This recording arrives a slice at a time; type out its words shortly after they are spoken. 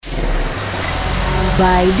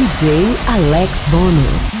by DJ Alex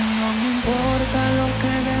Bonno. No me importa lo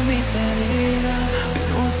que de mí se diga,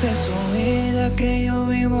 vive usted su vida, que yo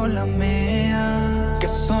vivo la mía. Que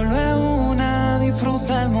solo es una,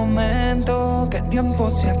 disfruta el momento, que el tiempo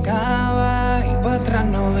se acaba y para atrás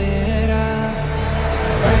no verá.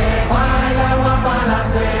 Hay agua para la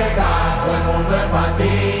seca, todo el mundo en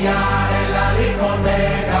patilla en la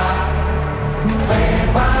discoteca.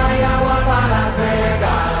 Hay agua para la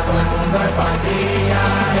seca, todo el mundo en patilla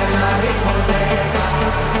en la discoteca.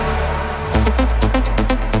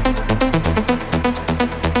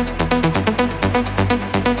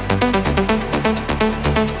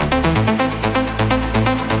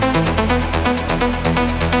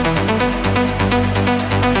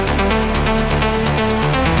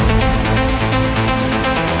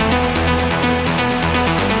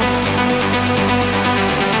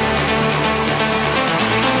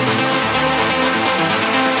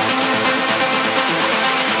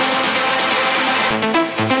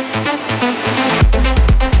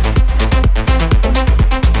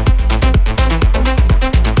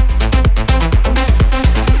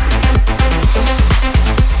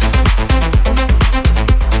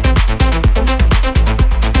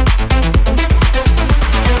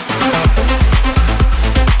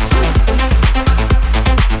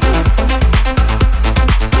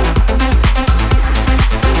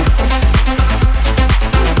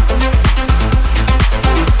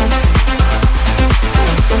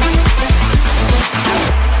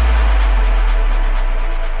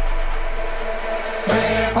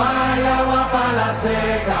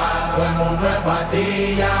 Todo el mundo en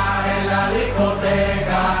patilla en la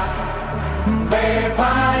discoteca.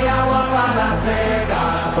 Pepa y agua para la seca.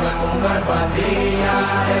 Todo el mundo en patilla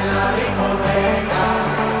en la discoteca.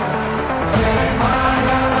 Pepa y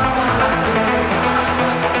agua para la seca. Todo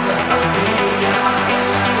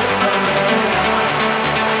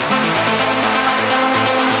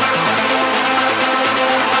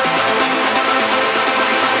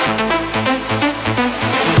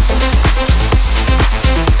mundo en patilla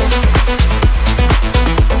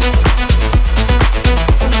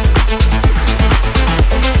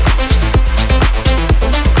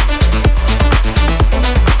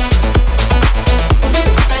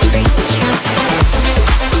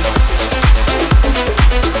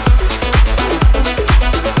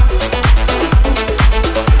en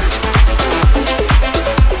la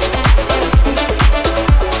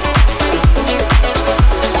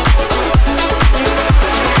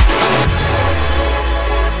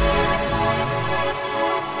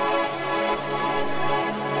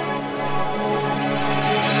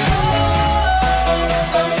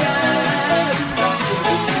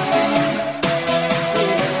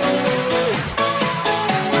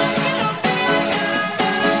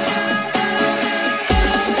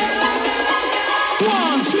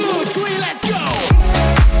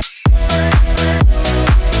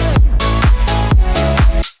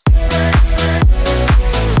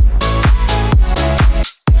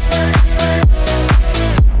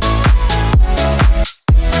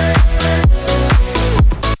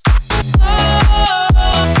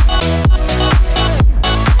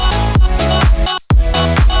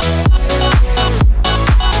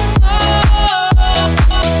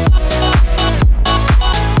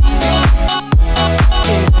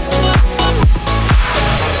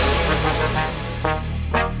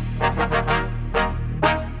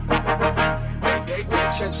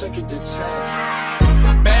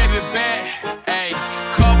Baby bet, ayy,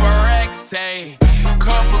 couple racks, ayy,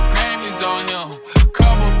 couple Grammys on him,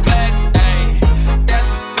 couple blacks, ayy,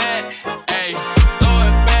 that's a fact, ayy, throw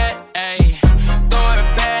it back, ayy, throw it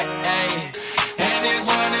back, ayy, and this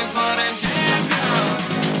one is for the champion.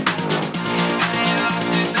 I ain't lost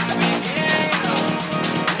since I began.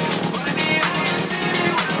 Funny how you said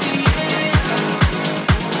it was the end.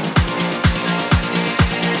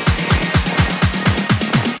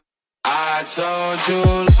 I told you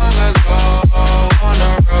long ago on the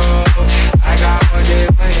road, I got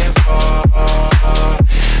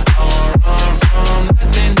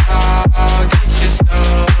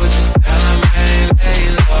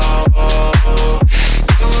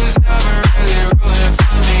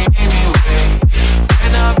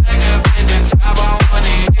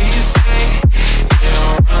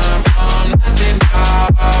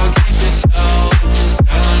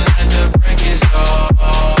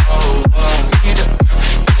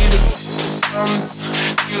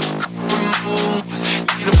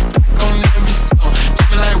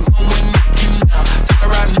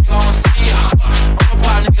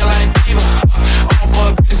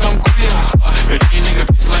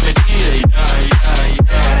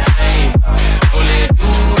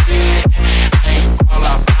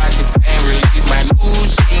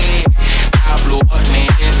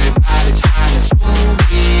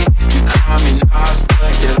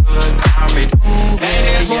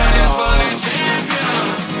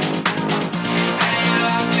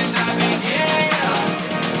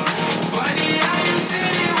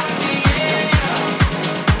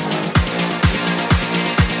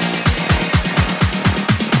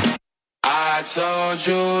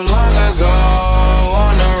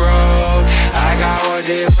what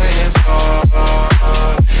they waiting for.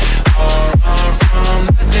 Or run from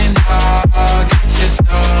nothing, dog. Get your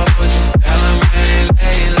soul, just tell them they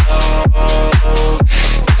lay low.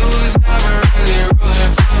 You was never really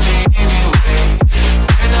rooting for me anyway.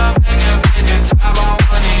 When I'm back up in the top, I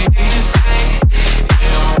wanna hear you say, you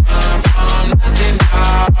don't run from nothing,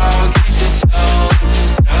 dog. Get your soul,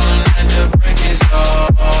 just tell them that the break is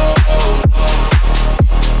over.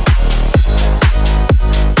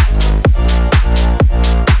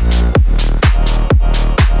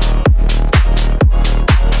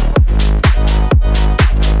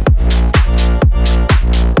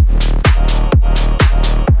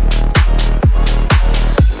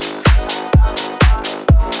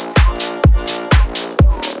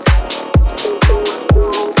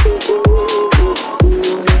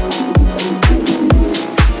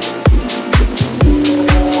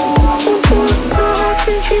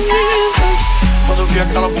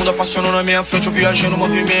 Passando na minha frente, eu viajei no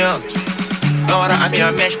movimento. Na hora a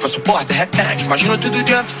minha mente passou por de repente. Imagina tudo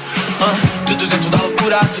dentro, tudo dentro da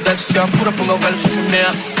loucura. Tu deve ser a cura pro meu velho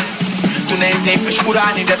sofrimento. Tu nem tem frescura,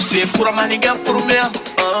 nem deve ser pura, mas ninguém é puro mesmo.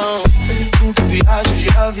 Tu viaja de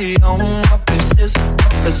avião, uma princesa,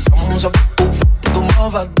 uma pressão. Só pro povo do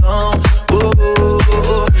malvadão.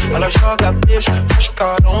 Ela joga beijo, faz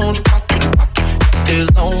carão de quatro,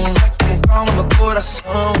 tesão. Vai com calma meu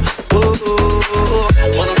coração.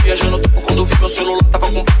 Mano, viajando no topo quando vi meu celular tava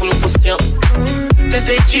com 1%.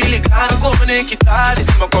 Tentei te ligar, não conectar. Em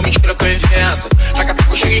cima com a mentira que eu invento. Daqui a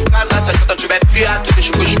pouco eu chego em casa, se a janta tiver fria, tu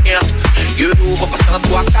deixa que eu esquento. E eu vou passar na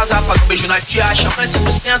tua casa, pagar um beijo na tia, chama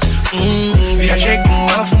 100%. Viajei com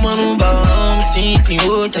ela fumando um balão. Me sinto em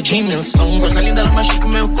outra dimensão. Coisa linda, ela machuca o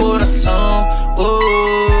meu coração.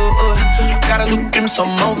 Cara do crime, só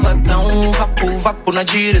malvadão. Vapo na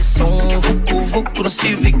direção. Vucu no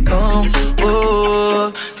civicão.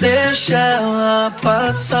 Deixa ela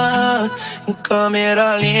passar em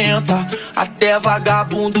câmera lenta. Até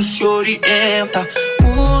vagabundo se orienta.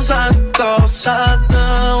 Usa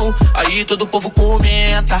calçadão. Aí todo o povo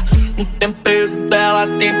comenta. No tempero dela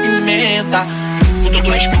tem pimenta. Com todo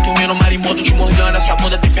respeito, meu marimoto de Morgana. Essa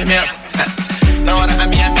bunda tem fermento. Na hora a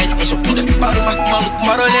minha mente pensou, puta que pariu, mas que maluco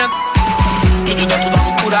marolento. Tudo dentro da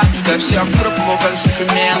loucura, tu deve ser a cura pro meu velho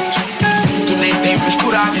sofrimento. Tu nem tem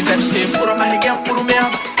frescura, nem deve ser pura, mas ninguém é puro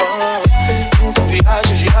mesmo. Tu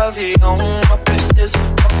viaja de avião, uma princesa,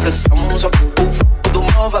 uma pressão. Só pro povo do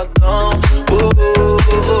malvadão.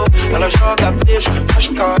 Ela joga beijo, faz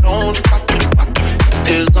carão de quatro,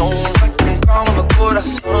 tesão. Vai com calma meu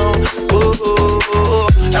coração.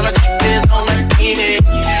 Ela diz tesão não é crime,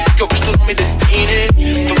 que eu gosto não me define.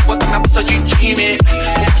 Tu bota na bolsa de time,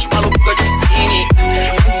 um maluco define.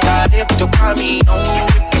 Voltarei pro teu caminhão,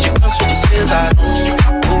 de canso do Cesarão.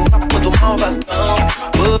 Vapo do malvadão.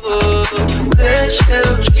 Deixa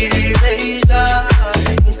eu te beijar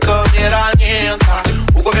em câmera lenta.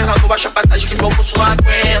 O governador baixa a passagem que meu bolso não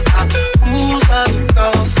aguenta. Usa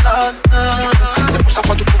calçadão. Cê posta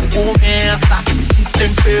foto, o povo comenta. O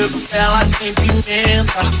tempero, ela tem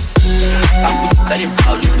pimenta. Tá bonita de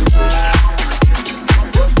balde.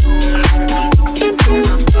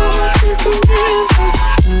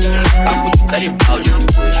 Tá bonita de balde.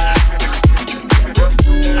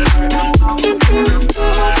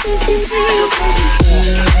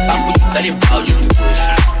 Tá bonita de balde.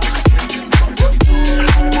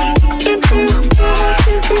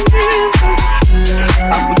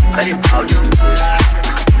 Tá bonita de balde.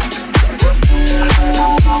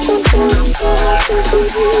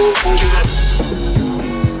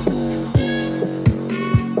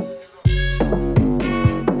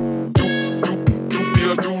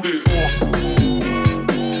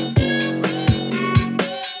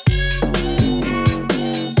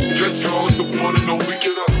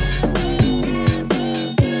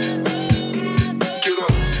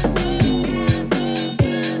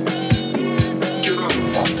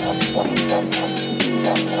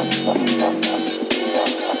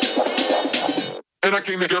 And I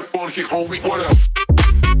came to get funky, homie, what up?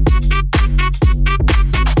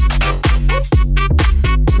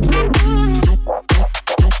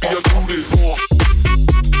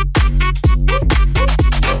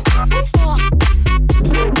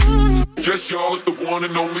 Yes, y'all, it's the one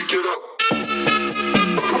and only, get up.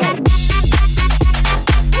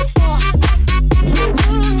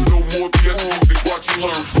 No more BS music, watch and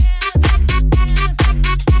learn.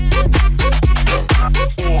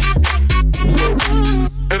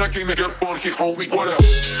 And I came to get funky, homie, what up?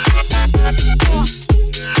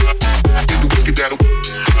 Get the wicked that'll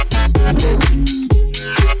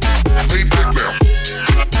lay back now.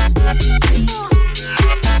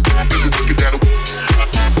 Get the wicked that'll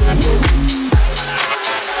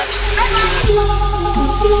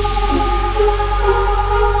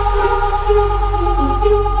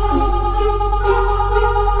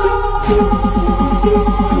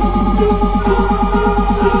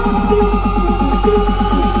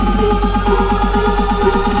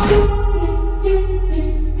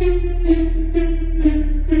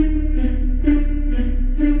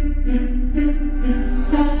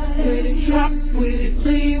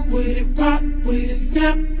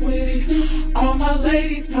with it. All my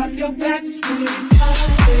ladies, pop your backs with it. Pop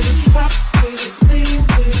with it, pop with it, lean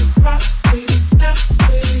with it, rock with it, snap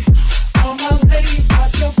with it. All my ladies,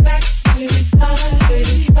 pop your backs with it. Pop with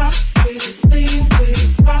it, pop with it, lean with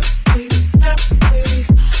it, rock with it, snap with it.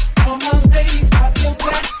 All my ladies, pop your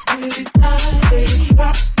backs with it. Pop with it,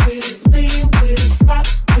 pop with it, lean with it, rock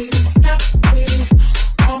with it, snap with it.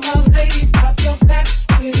 All my ladies, pop your backs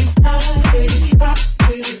with it. Pop with it, pop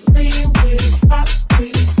with it, lean with it, rock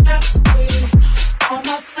with it, snap with it. All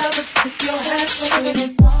my fellas, put your hands with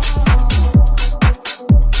it.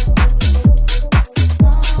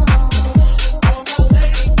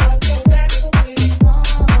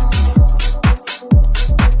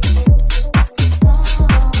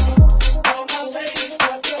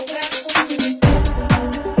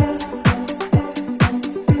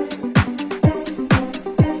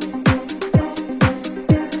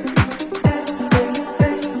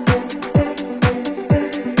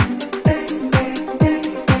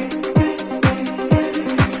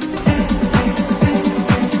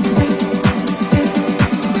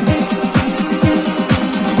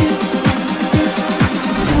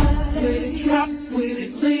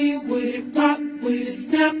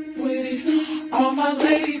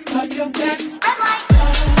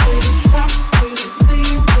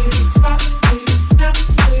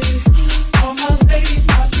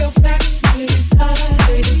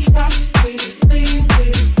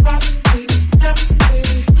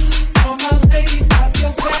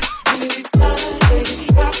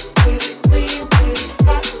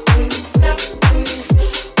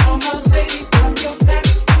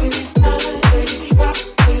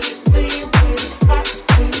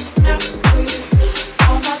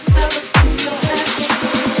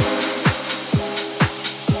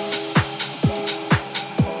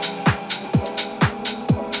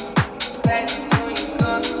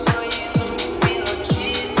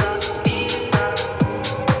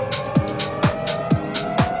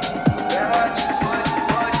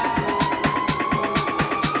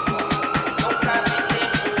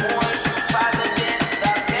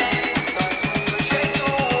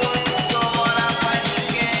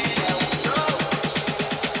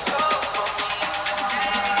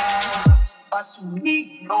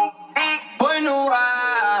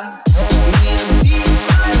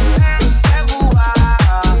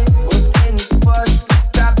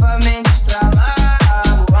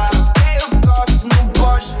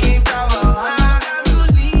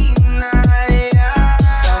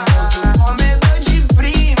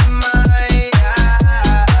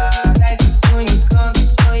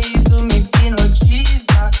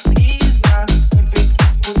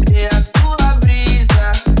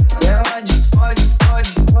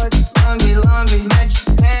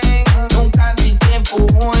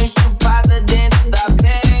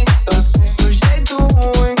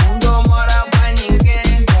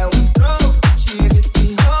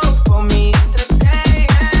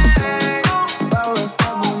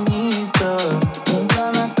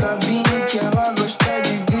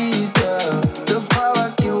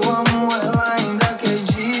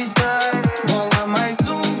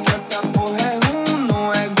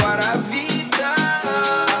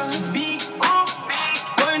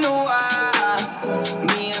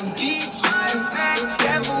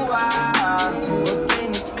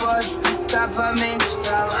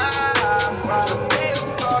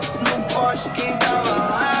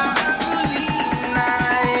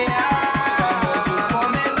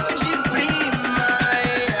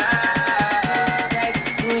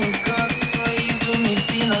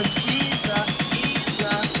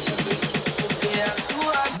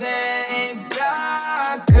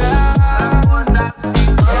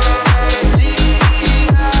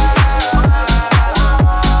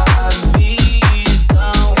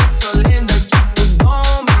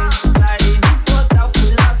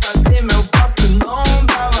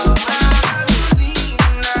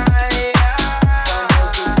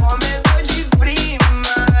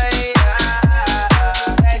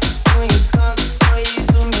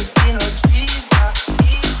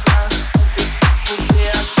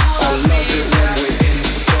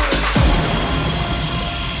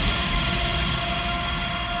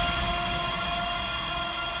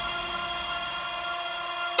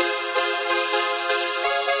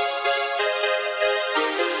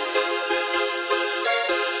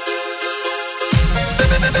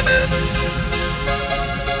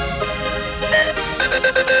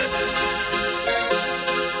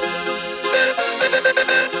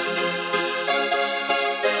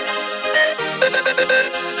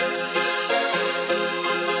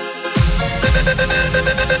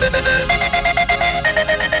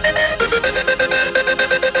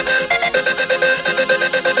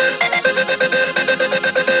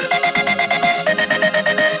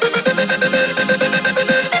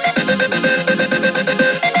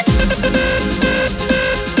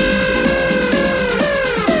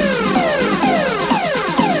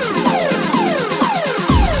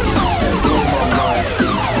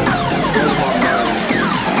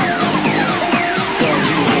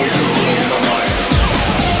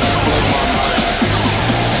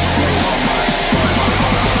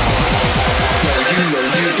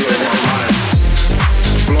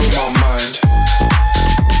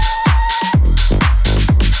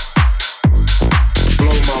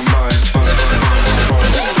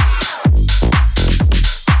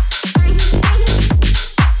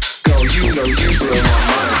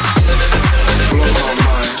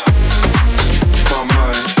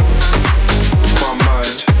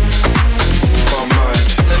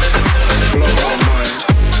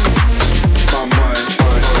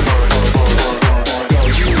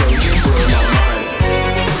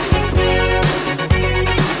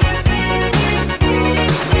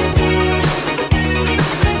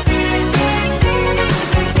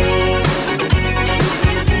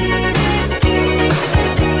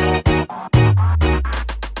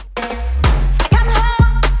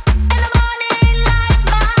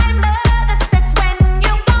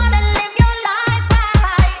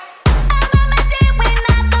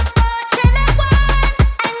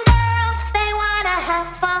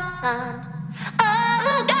 have fun.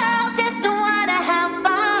 Oh, girls just wanna have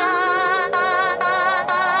fun.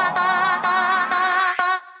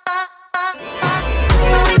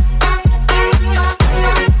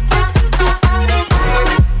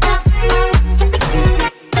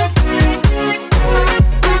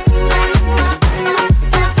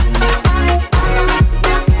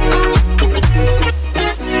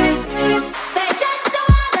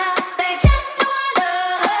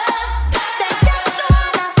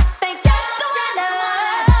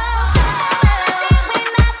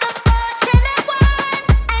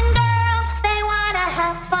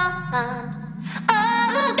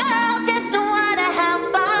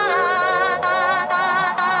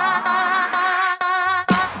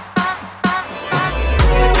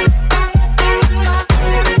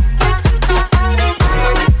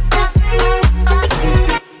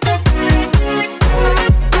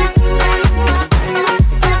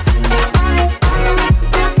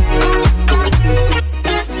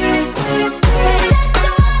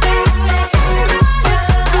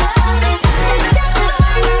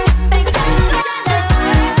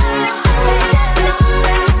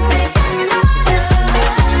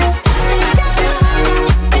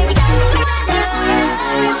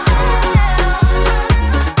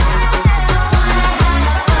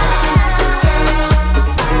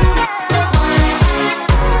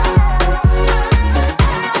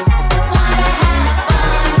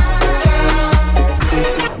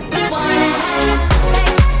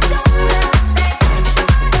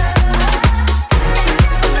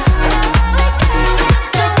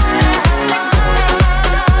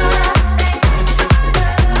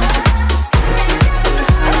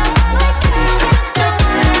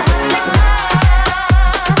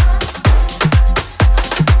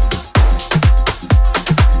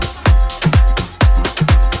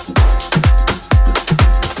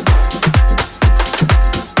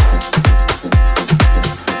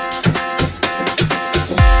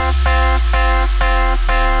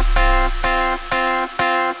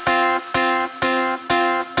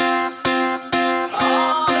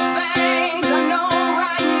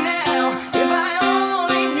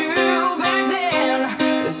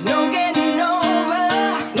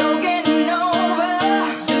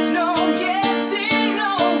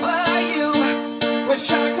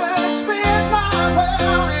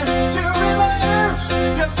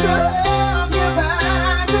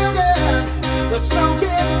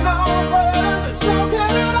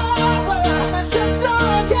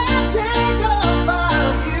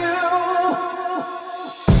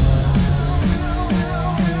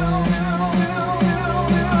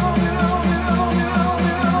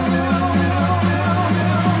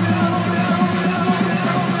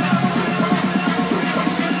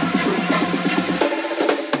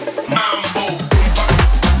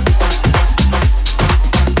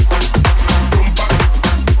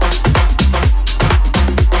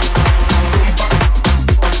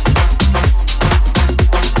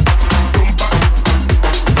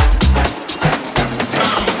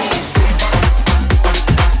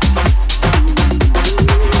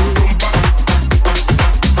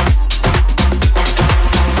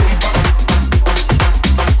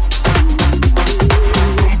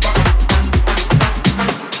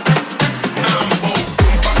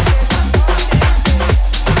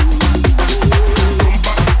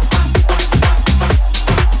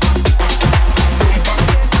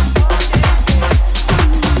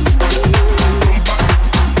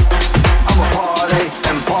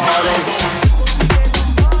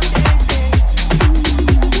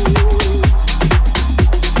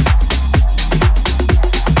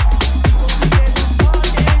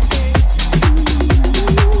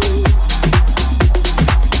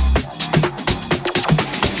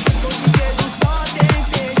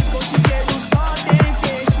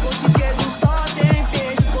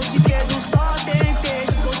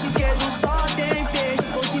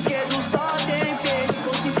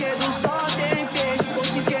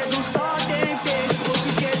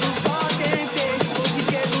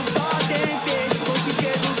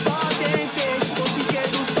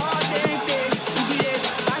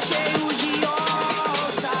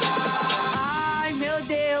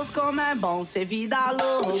 bom ser vida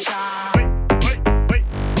louca.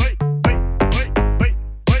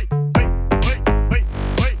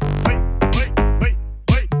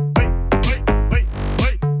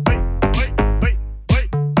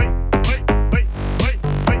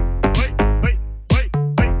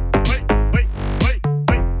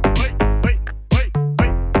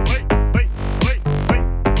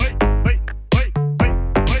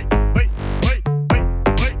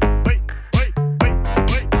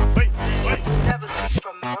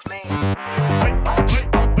 From North Main.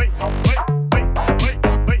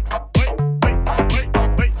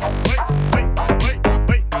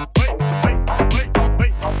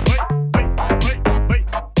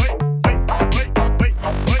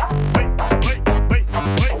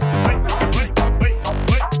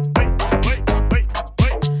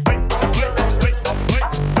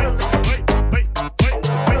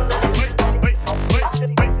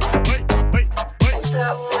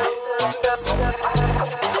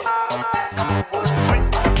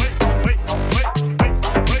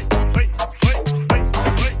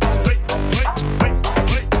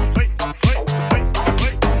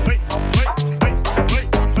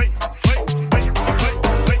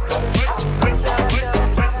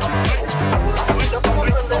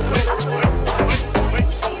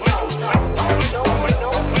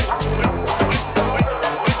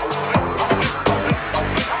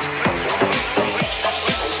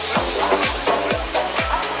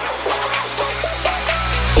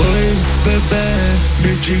 Oi, bebê,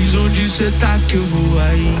 me diz onde cê tá que eu vou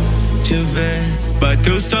aí te ver.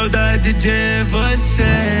 Bateu saudade de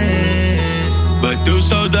você, bateu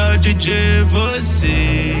saudade de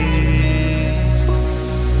você.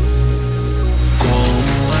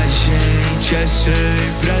 Com a gente é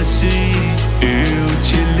sempre assim. Eu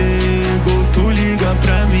te ligo, tu liga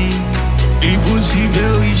pra mim.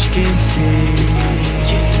 Impossível esquecer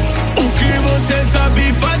o que você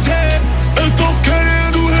sabe fazer. Eu tô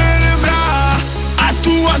querendo relembrar a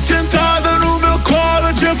tua sentada no meu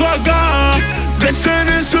colo devagar,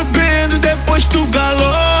 descendo e subindo, depois tu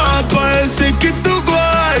galopa. Eu sei que tu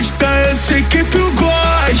gosta, eu sei que tu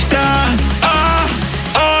gosta.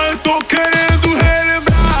 Eu tô querendo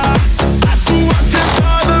relembrar a tua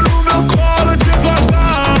sentada no meu colo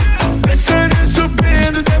devagar, descendo e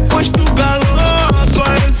subindo, depois tu galopa.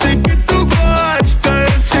 Eu sei que tu gosta,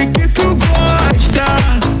 eu sei que tu gosta.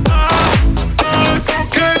 Eu tô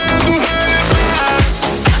querendo relembrar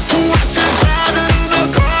a tua sentada no meu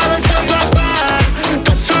colo devagar,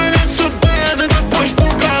 descendo e subindo, depois tu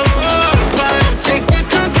galopa. Eu sei que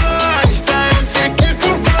tu gosta, eu sei que tu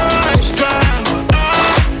gosta.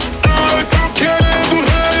 Eu tô querendo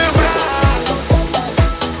relembrar.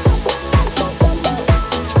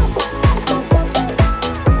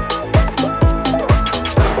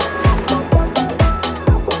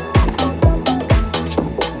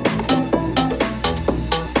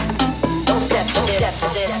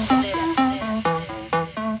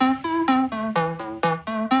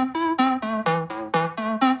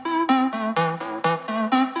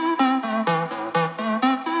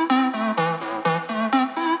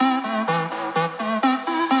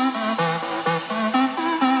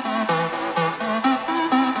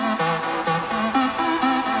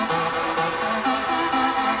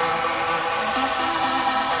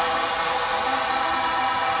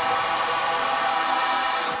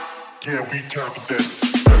 Yeah, we counted that.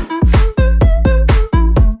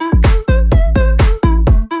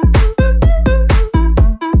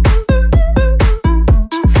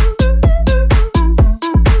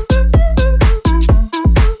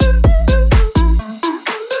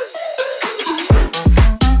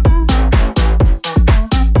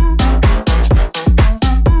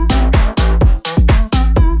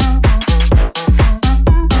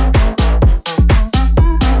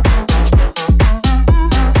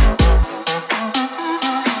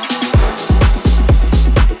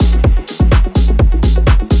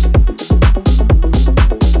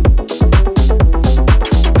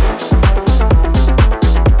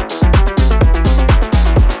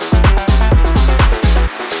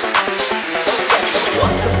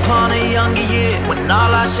 Once upon a younger year, when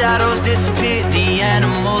all our shadows disappeared, the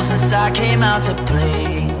animals inside came out to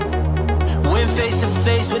play. Went face to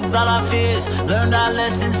face with all our fears, learned our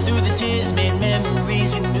lessons through the tears, made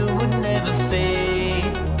memories we knew would never fade.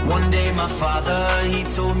 One day my father, he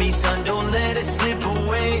told me, son, don't let it slip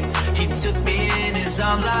away. He took me in his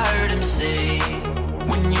arms, I heard him say,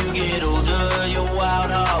 when you get older, your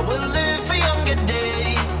wild heart will live for younger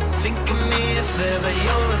days. Think of me if ever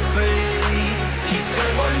you're afraid. He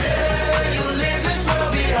said one day you'll leave this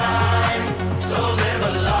world behind, so live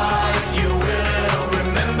a life you will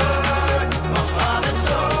remember. My father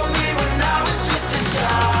told me when I was just a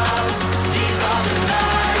child, these are the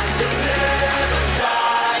nights that never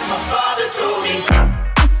die. My father told me.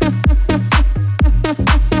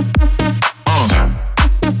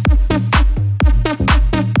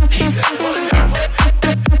 He said one day.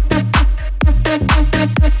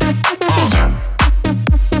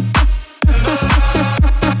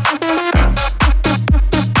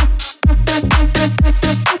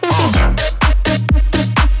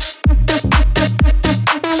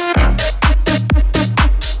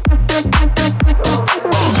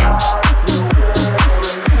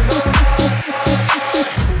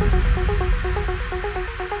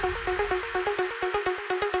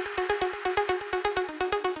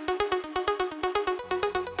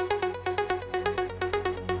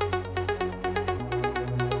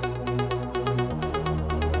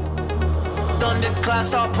 Thunderclouds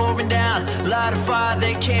start pouring down, light a fire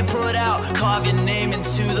they can't put out, carve your name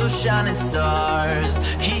into those shining stars.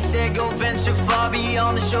 He said go venture far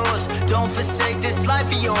beyond the shores, don't forsake this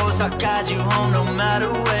life of yours, I'll guide you home no matter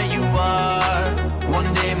where you are.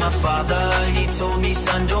 One day my father, he told me,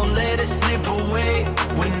 son, don't let it slip away.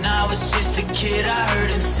 When I was just a kid I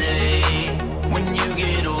heard him say, when you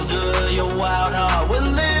get older your wild heart will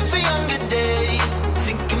live for younger days.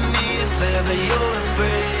 Think of me if ever you're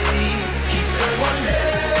afraid. He said one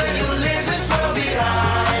day you'll leave this world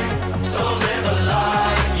behind, so live a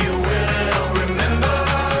life you will remember.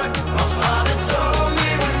 My father told me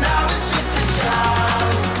when I was just a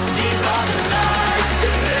child,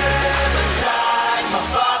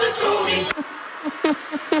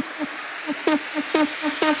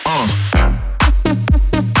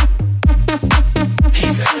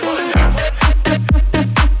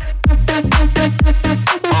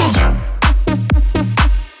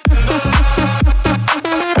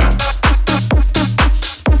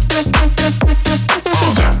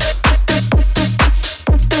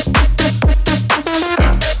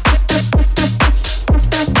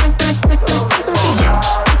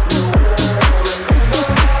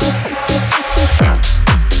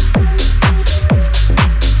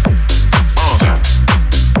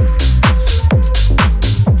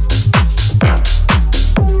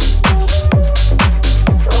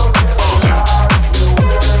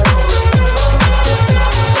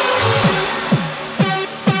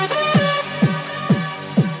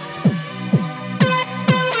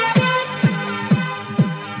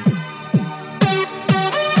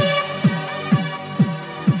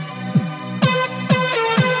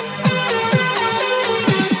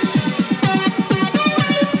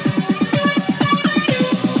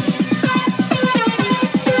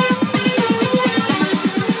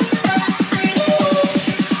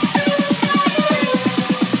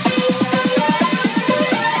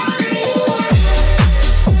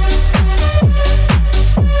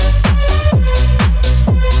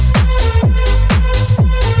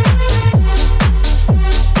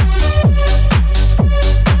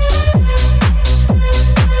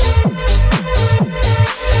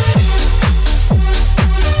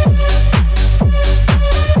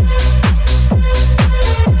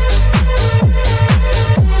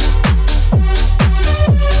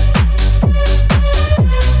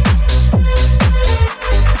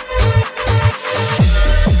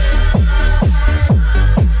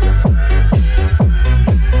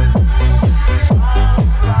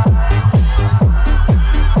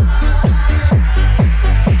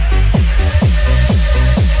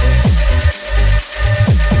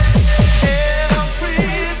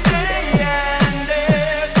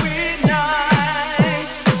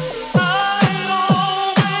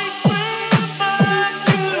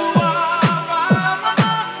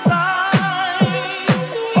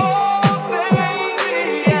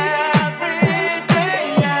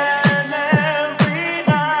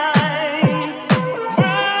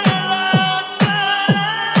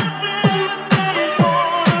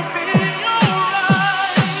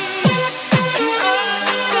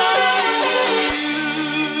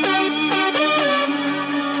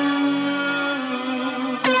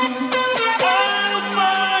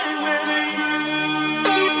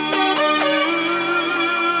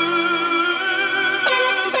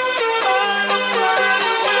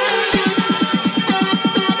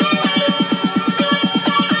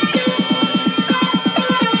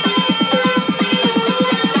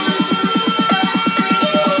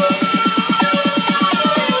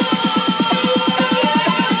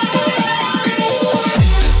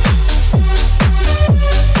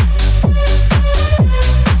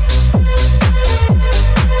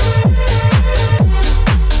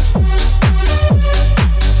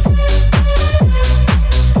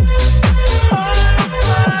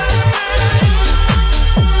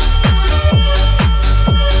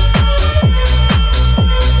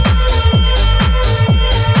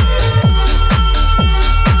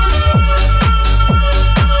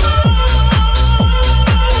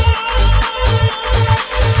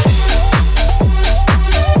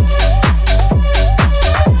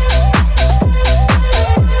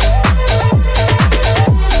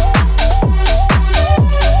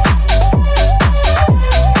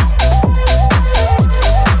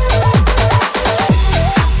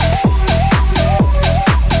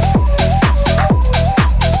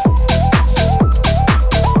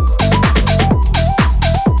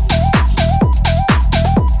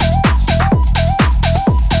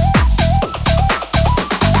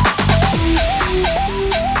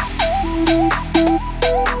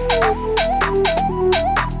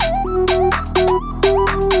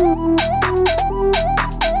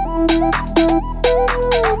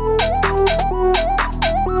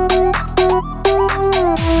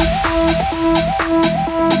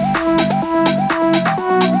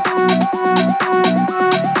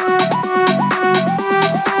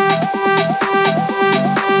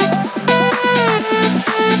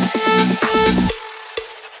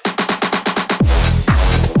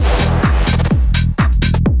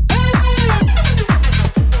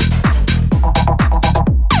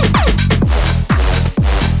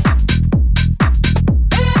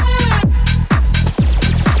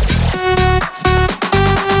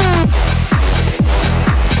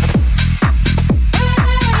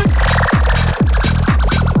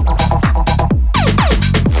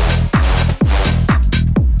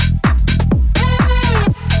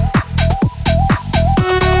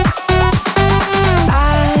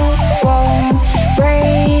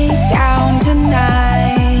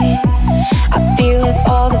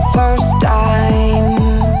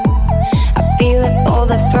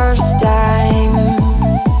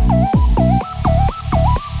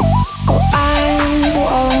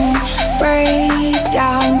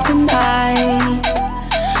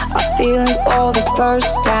 feel it for the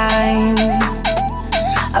first time.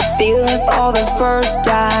 I feel it for the first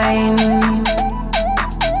time.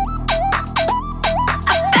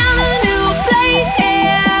 I found a new place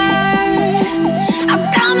here. I'm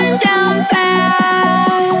coming down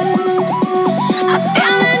fast. I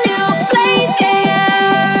found a new place here.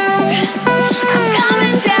 I'm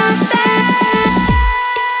coming down fast.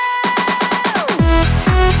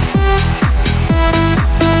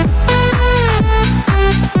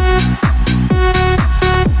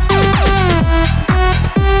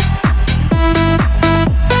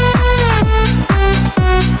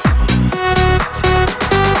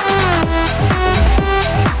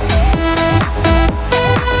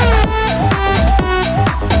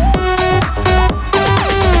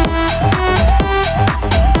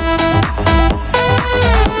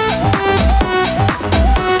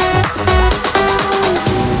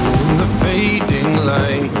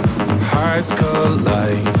 Hearts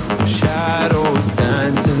collide, shadows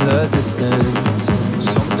dance in the distance.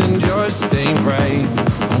 Something just ain't right,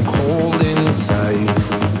 I'm cold inside.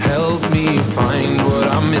 Help me find what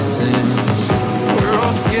I'm missing. We're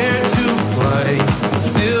all scared to fly,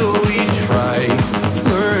 still we try.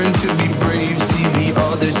 Learn to be brave, see the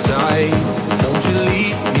other side. Won't you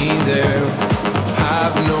lead me there?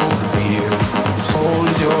 Have no fear.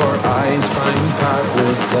 Close your eyes, find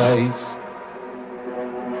paradise.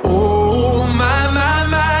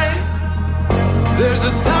 There's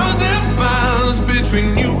 1,000 miles between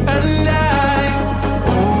you and I.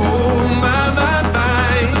 Oh, my, my,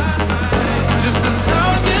 my. Just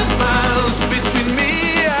 1,000 miles between me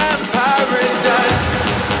and paradise.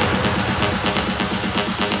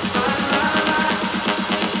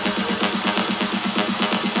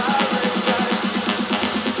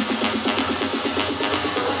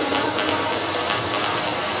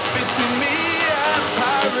 Between me and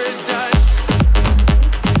paradise.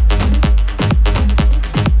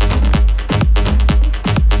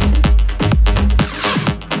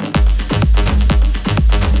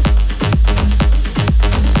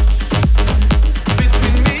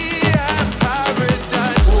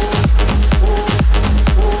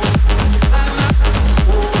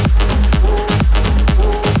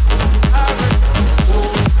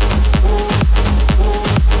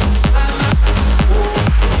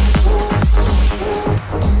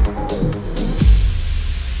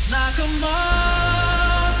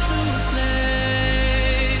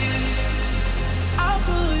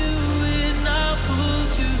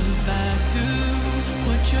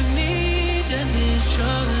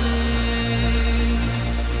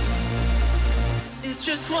 It's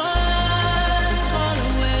just one call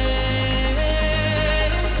away,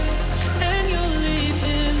 and you'll leave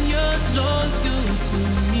him, you're loyal to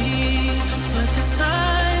me. But this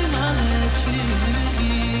time I'll let you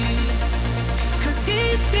be, 'cause he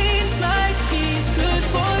seems like he's good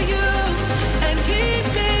for you, and he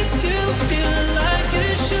makes you feel like you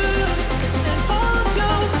should. And all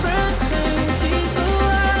your friends say he's the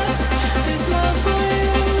one. His love for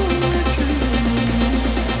you is true.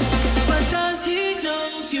 But does he know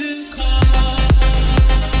you?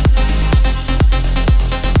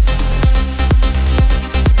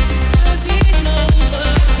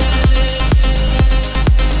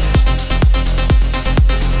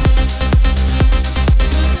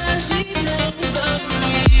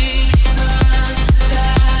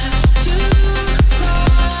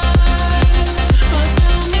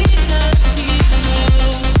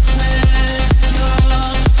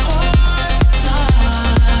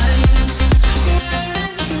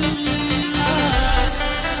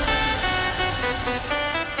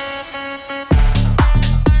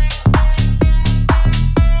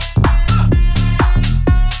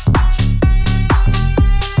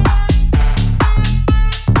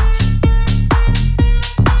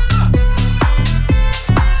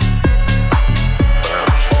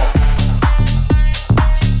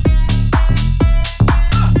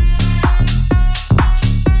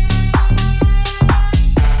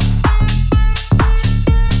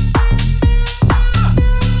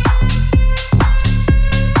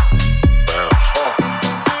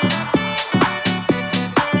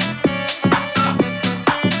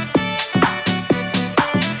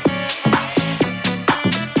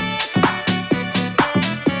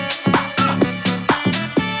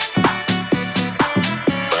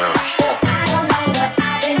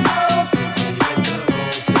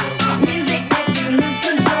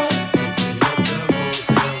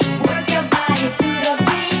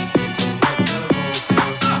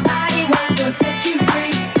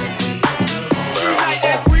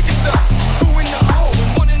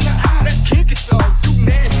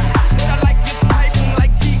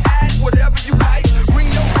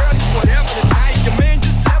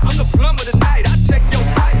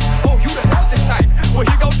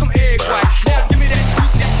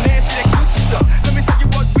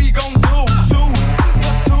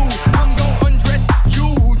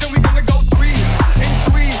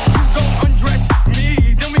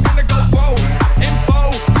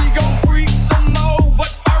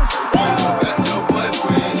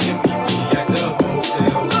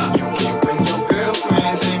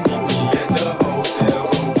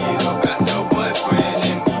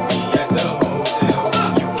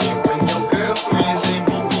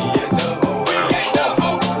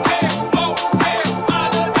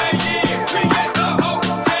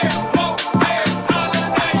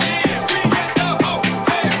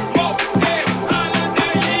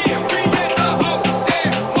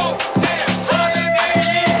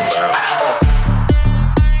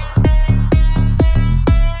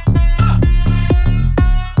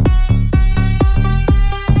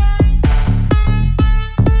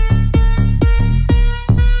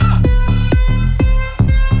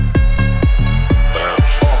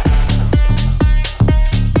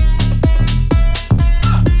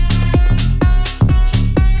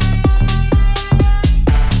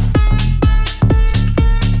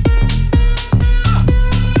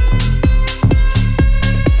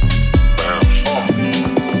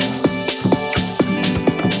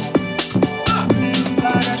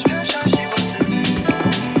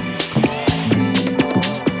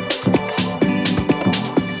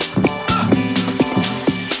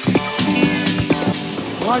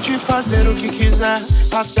 Pode fazer o que quiser,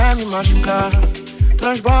 até me machucar.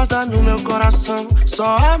 Transborda no meu coração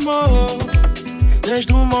só amor.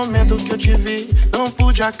 Desde o momento que eu te vi, não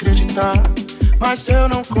pude acreditar. Mas eu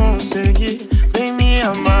não consegui, vem me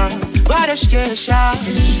amar. Várias queixas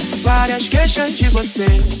de você.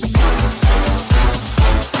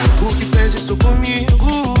 O que fez isso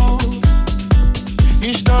comigo?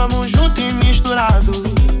 Estamos juntos e misturados.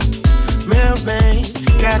 Meu bem,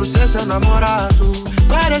 quero ser seu namorado.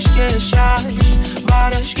 Várias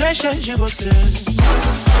queixas de você.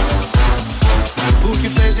 O que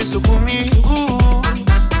fez isso comigo?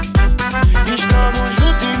 Estamos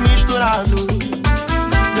juntos e misturados.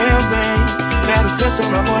 Meu bem, quero ser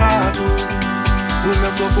seu namorado. O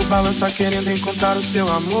meu corpo balança querendo encontrar o seu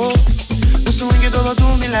amor. O swing do lodo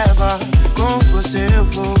me leva, com você eu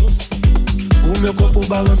vou. O meu corpo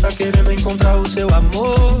balança querendo encontrar o seu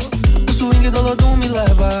amor. O swing do lodo me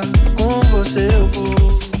leva, com você eu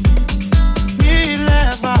vou. Me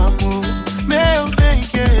leva, amor, meu bem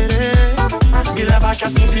querer. Me leva que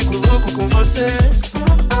assim fico louco com você.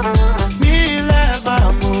 Me leva,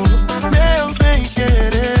 amor, meu bem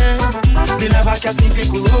querer. Me leva que assim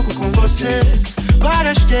fico louco com você.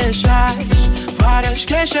 Várias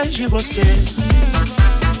queixas de você.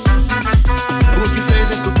 O que fez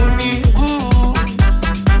isso comigo?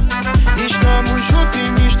 Estamos juntos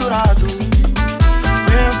e misturados.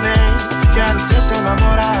 Meu bem, quero ser seu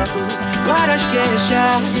namorado. Várias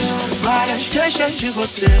queixas de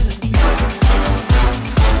você.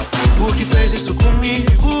 O que fez isso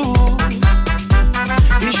comigo?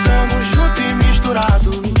 Estamos juntos e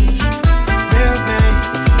misturados. Meu bem,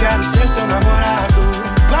 quero ser seu namorado.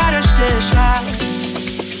 Várias queixas.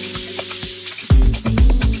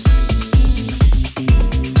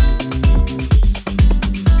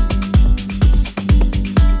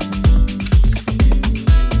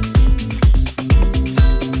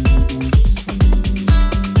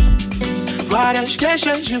 Várias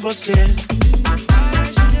queixas de você.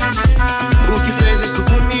 O que fez isso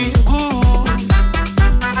comigo?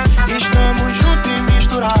 Estamos juntos e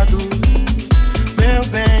misturados. Meu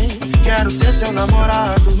bem, quero ser seu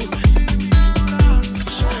namorado.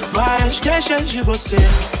 Várias queixas de você.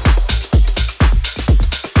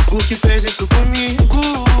 O que fez isso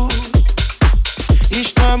comigo?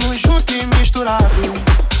 Estamos juntos e misturados.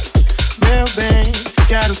 Meu bem,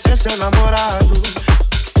 quero ser seu namorado.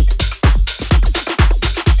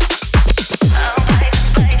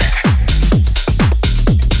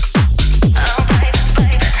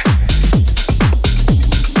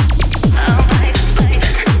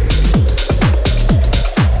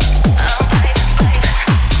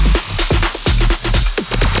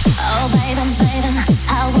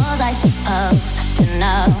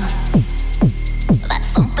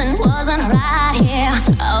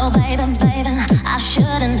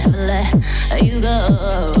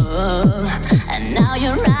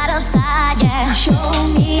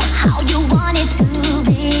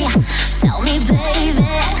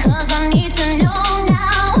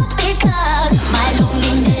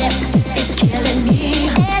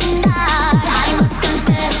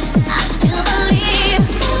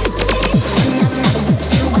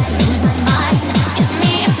 Give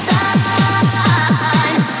me a sign.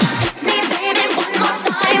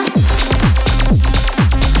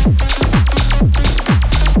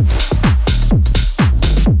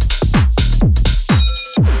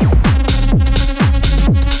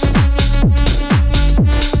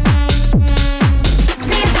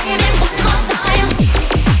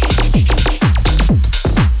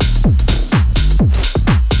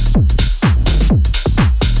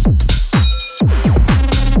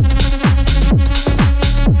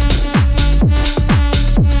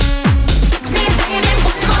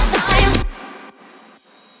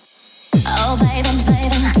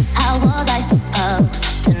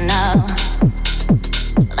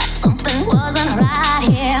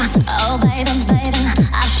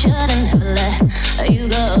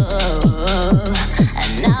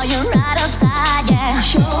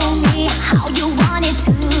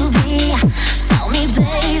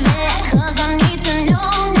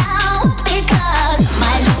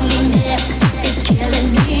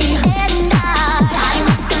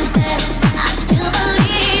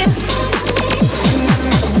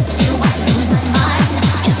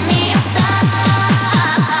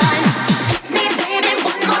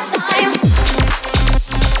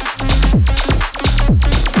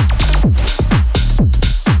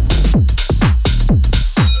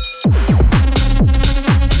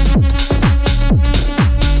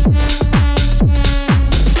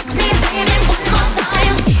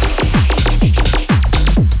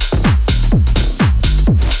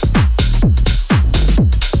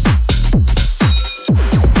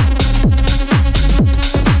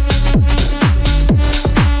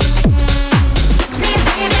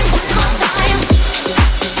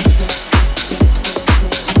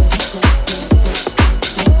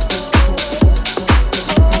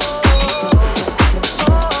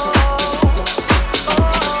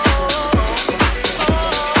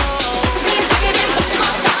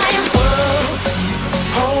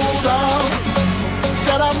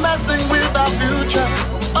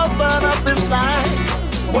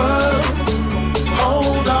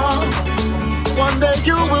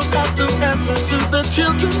 have to answer to the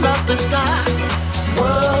children of the sky.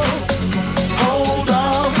 World, hold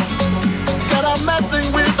on. Instead of messing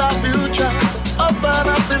with our future, open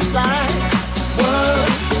up inside. World,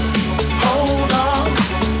 hold on.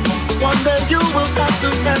 One day you will have to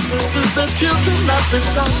answer to the children of the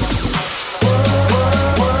sky.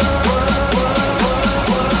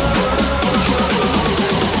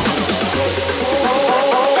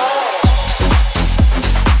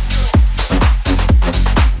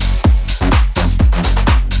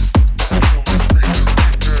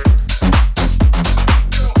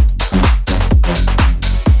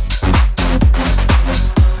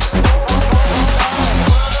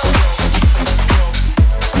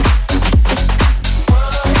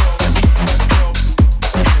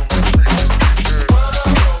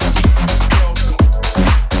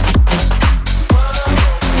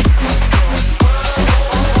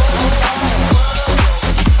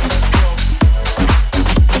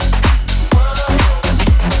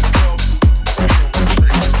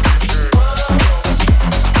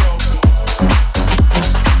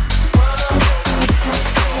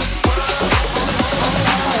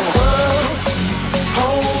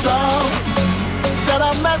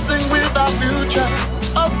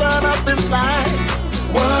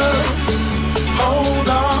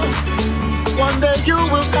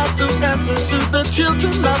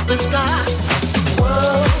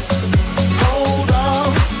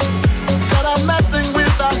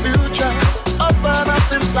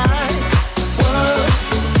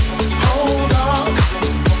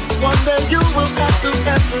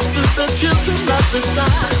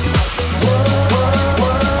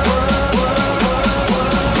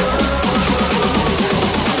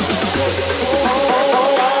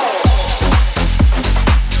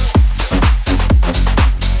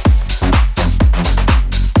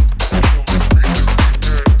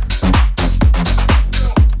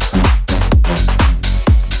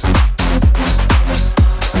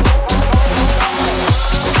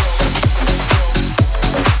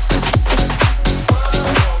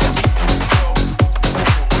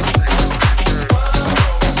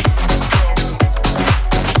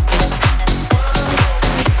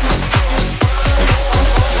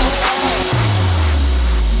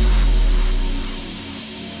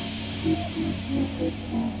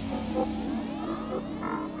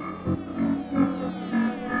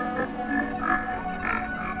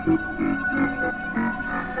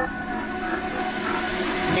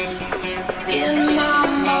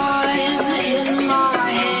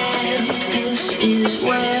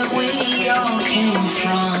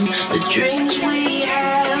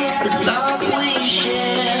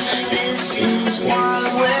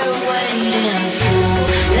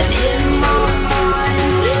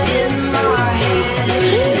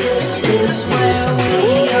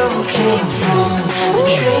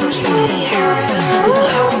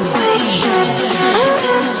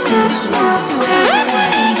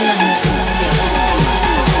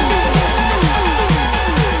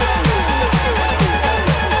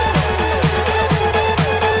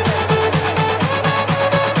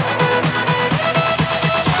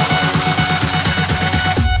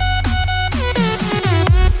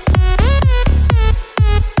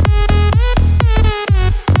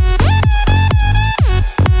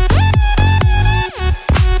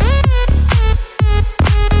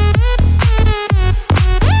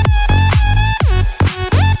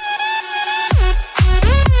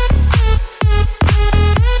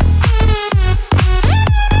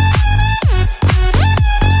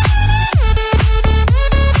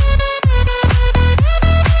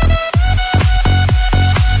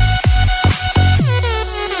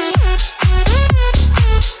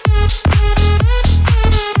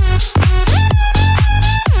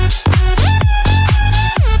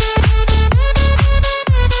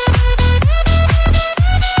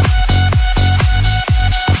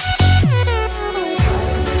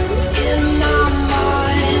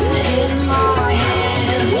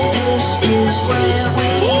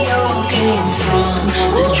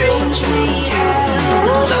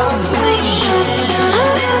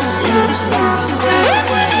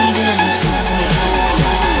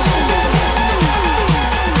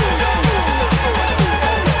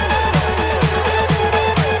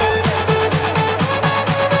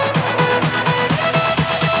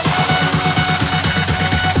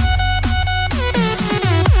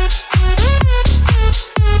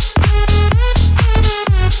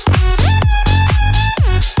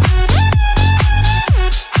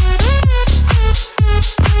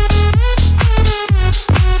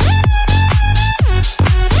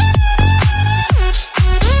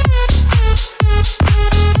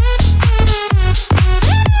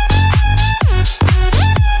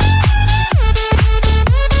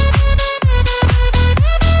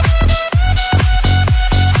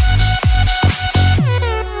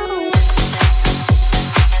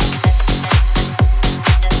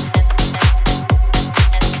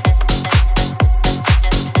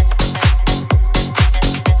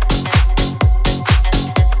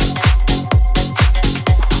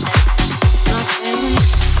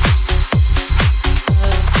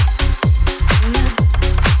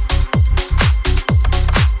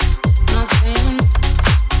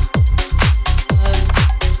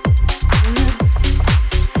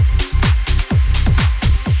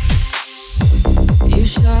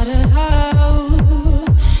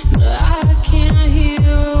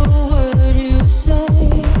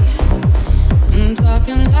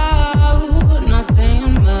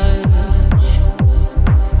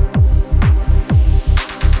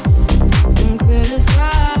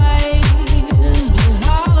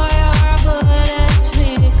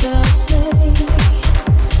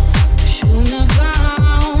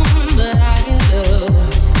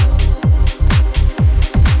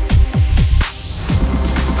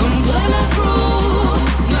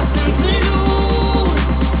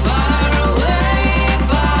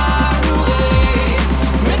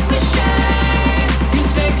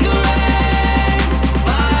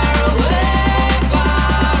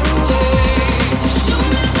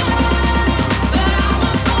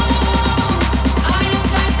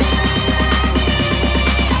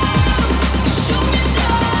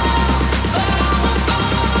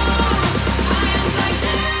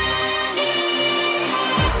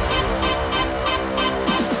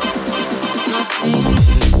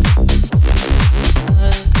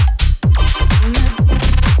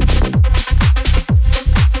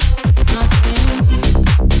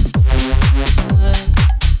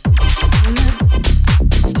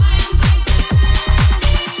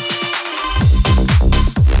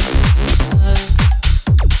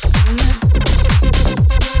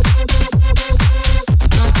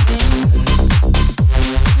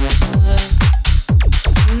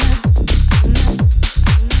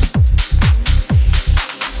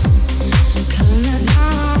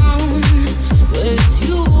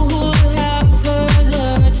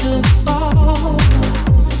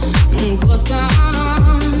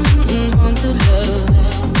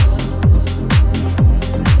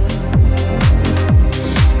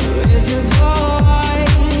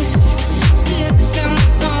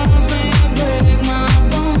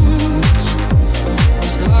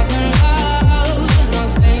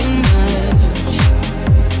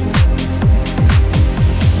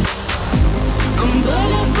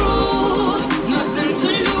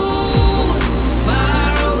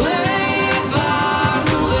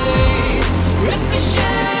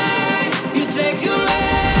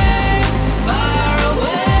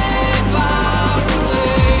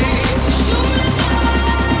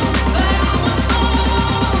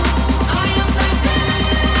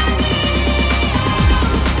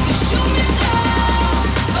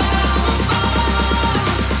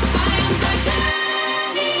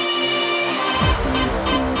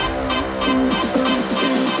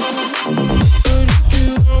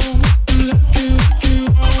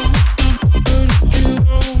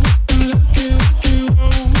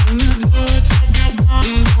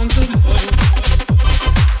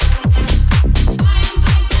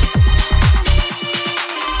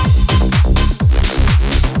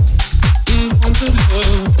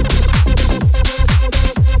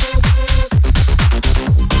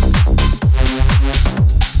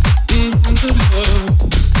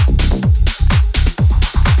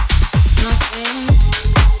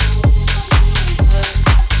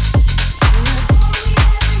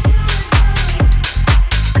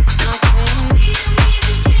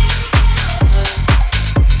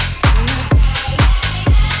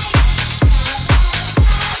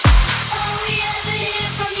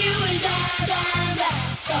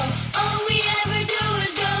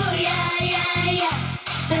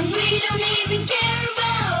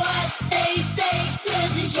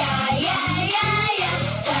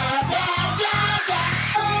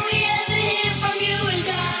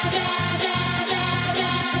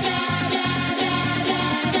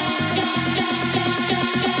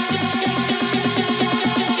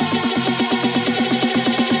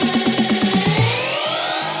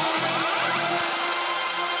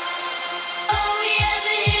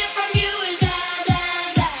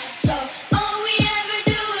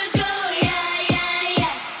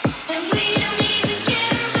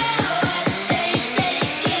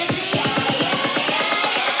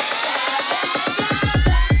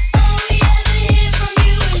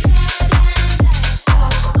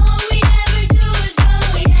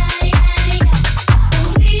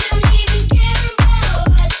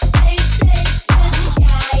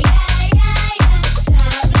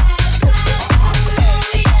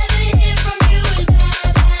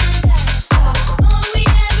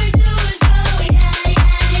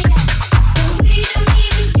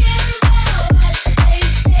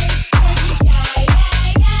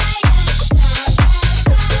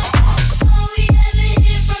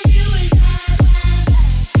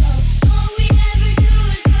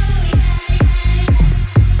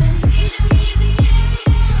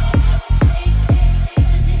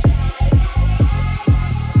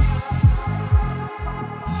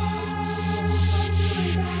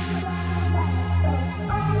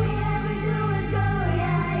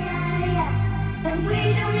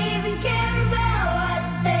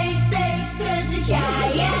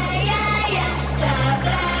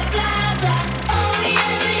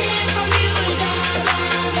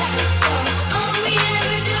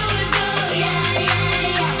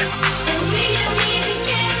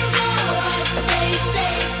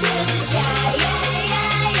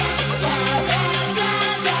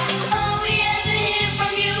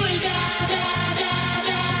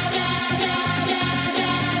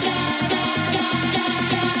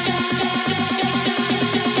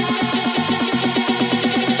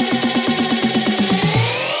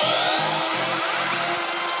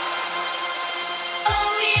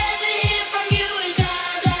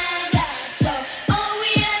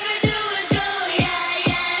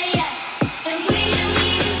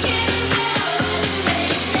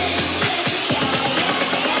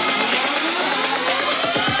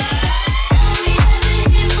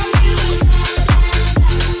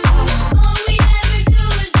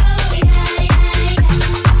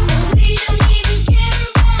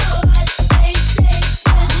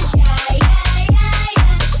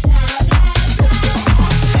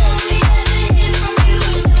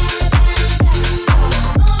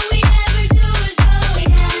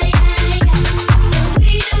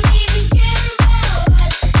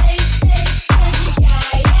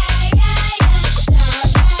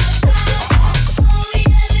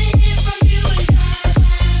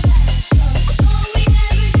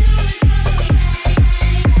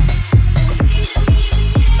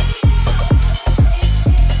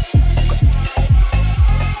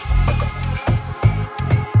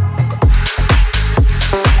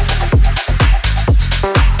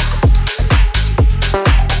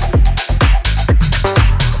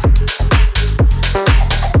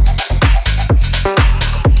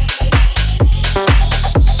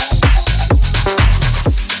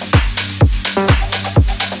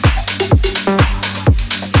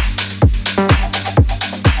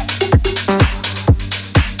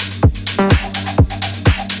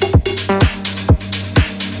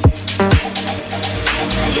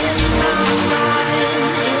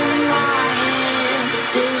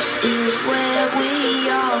 is where we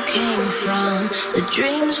all came from. The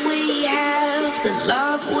dreams we have, the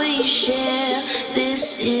love we share.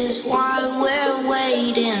 This is why we're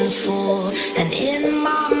waiting for. And in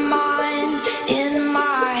my mind, in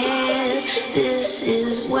my head, this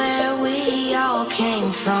is where we all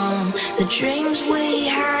came from. The dreams we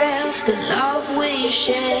have, the love we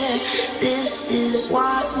share. This is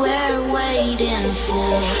what we're waiting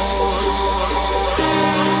for.